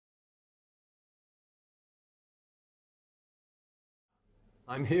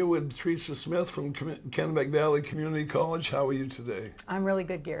I'm here with Teresa Smith from Kennebec Valley Community College. How are you today? I'm really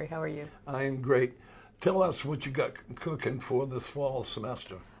good, Gary. How are you? I am great. Tell us what you got cooking for this fall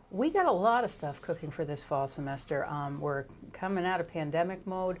semester. We got a lot of stuff cooking for this fall semester. We're coming out of pandemic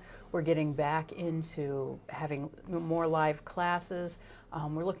mode. We're getting back into having more live classes.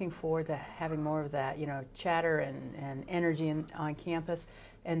 We're looking forward to having more of that, chatter and energy on campus.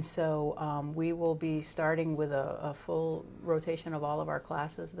 And so we will be starting with a full rotation of all of our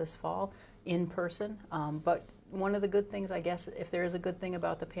classes this fall in person. But one of the good things, I guess, if there is a good thing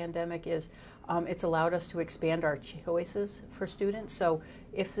about the pandemic, is it's allowed us to expand our choices for students. So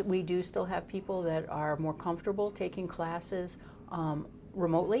if we do still have people that are more comfortable taking classes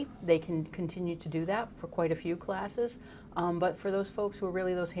remotely, they can continue to do that for quite a few classes. But for those folks who are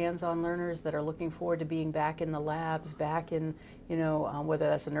really those hands-on learners that are looking forward to being back in the labs, back in, whether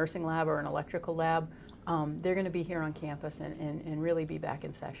that's a nursing lab or an electrical lab, they're going to be here on campus and really be back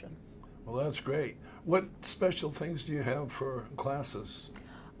in session. Well, that's great. What special things do you have for classes?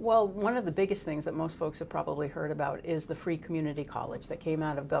 Well, one of the biggest things that most folks have probably heard about is the free community college that came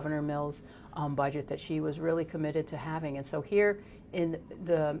out of Governor Mills' budget that she was really committed to having. And so here in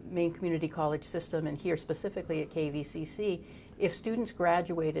the Maine Community College system, and here specifically at KVCC, if students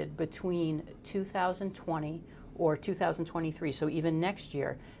graduated between 2020 or 2023, so even next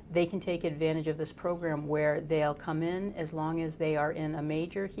year, they can take advantage of this program where they'll come in as long as they are in a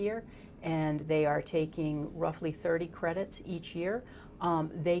major here and they are taking roughly 30 credits each year.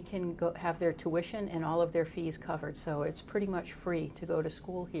 They can go have their tuition and all of their fees covered, so it's pretty much free to go to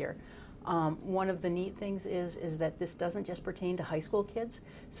school here. One of the neat things is that this doesn't just pertain to high school kids.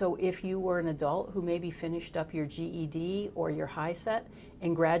 So if you were an adult who maybe finished up your GED or your high set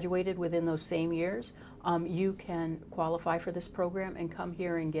and graduated within those same years, you can qualify for this program and come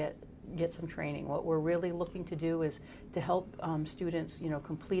here and get some training. What we're really looking to do is to help students,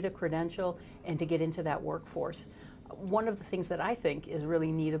 complete a credential and to get into that workforce. One of the things that I think is really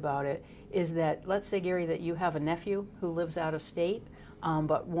neat about it is that, let's say, Gary, that you have a nephew who lives out of state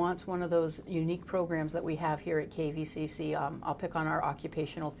but wants one of those unique programs that we have here at KVCC. I'll pick on our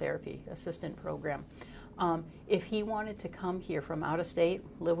occupational therapy assistant program. If he wanted to come here from out of state,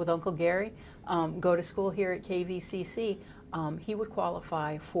 live with Uncle Gary, go to school here at KVCC, he would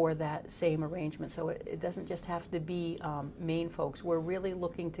qualify for that same arrangement. So it doesn't just have to be Maine folks. We're really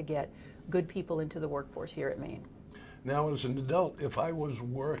looking to get good people into the workforce here at Maine. Now, as an adult, if I was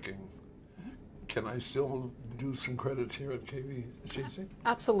working, can I still do some credits here at KVCC?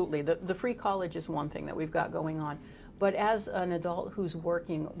 Absolutely. The free college is one thing that we've got going on. But as an adult who's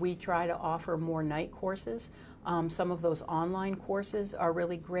working, we try to offer more night courses. Some of those online courses are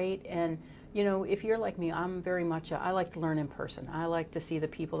really great. And, if you're like me, I'm very much, I like to learn in person. I like to see the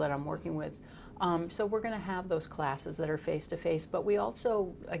people that I'm working with. So we're going to have those classes that are face-to-face. But we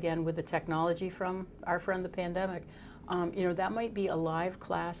also, again, with the technology from our friend the pandemic, that might be a live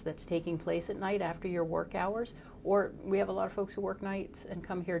class that's taking place at night after your work hours, or we have a lot of folks who work nights and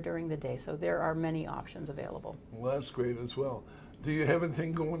come here during the day, so there are many options available. Well, that's great as well. Do you have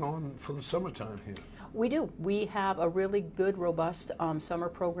anything going on for the summertime here? We do. We have a really good, robust summer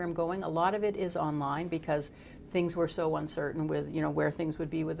program going. A lot of it is online because things were so uncertain with, where things would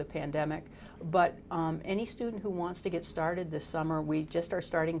be with the pandemic. But any student who wants to get started this summer, we just are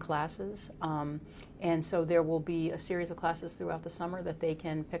starting classes. And so there will be a series of classes throughout the summer that they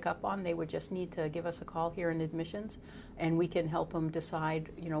can pick up on. They would just need to give us a call here in admissions, and we can help them decide,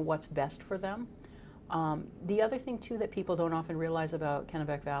 what's best for them. The other thing, too, that people don't often realize about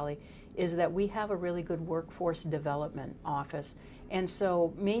Kennebec Valley is that we have a really good workforce development office. And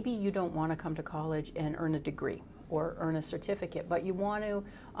so maybe you don't want to come to college and earn a degree or earn a certificate, but you want to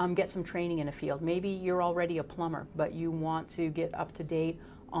get some training in a field. Maybe you're already a plumber, but you want to get up to date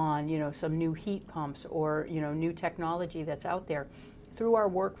on, some new heat pumps or, new technology that's out there. Through our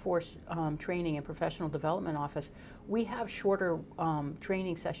workforce training and professional development office, we have shorter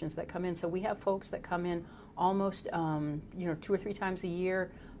training sessions that come in. So we have folks that come in almost 2 or 3 times a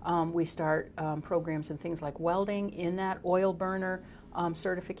year. We start programs in things like welding, in that oil burner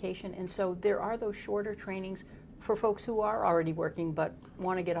certification. And so there are those shorter trainings for folks who are already working but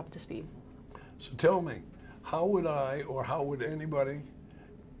want to get up to speed. So tell me, how would I or how would anybody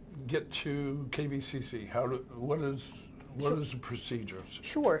get to KVCC? What is the procedures?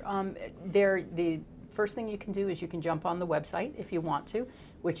 Sure. The first thing you can do is you can jump on the website if you want to,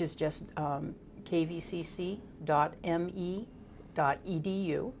 which is just kvcc.me.edu,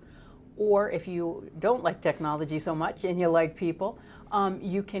 Or if you don't like technology so much and you like people,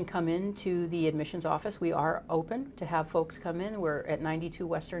 you can come into the admissions office. We are open to have folks come in. We're at 92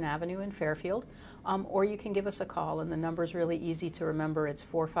 Western Avenue in Fairfield. Or you can give us a call, and the number's really easy to remember. It's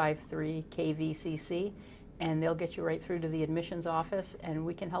 453 KVCC, and they'll get you right through to the admissions office, and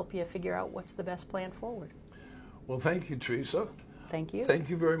we can help you figure out what's the best plan forward. Well, thank you, Teresa. Thank you. Thank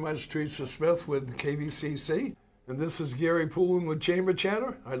you very much, Teresa Smith with KVCC. And this is Gary Poulin with Chamber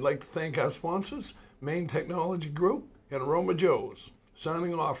Chatter. I'd like to thank our sponsors, Maine Technology Group and Aroma Joe's.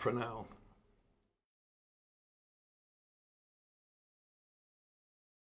 Signing off for now.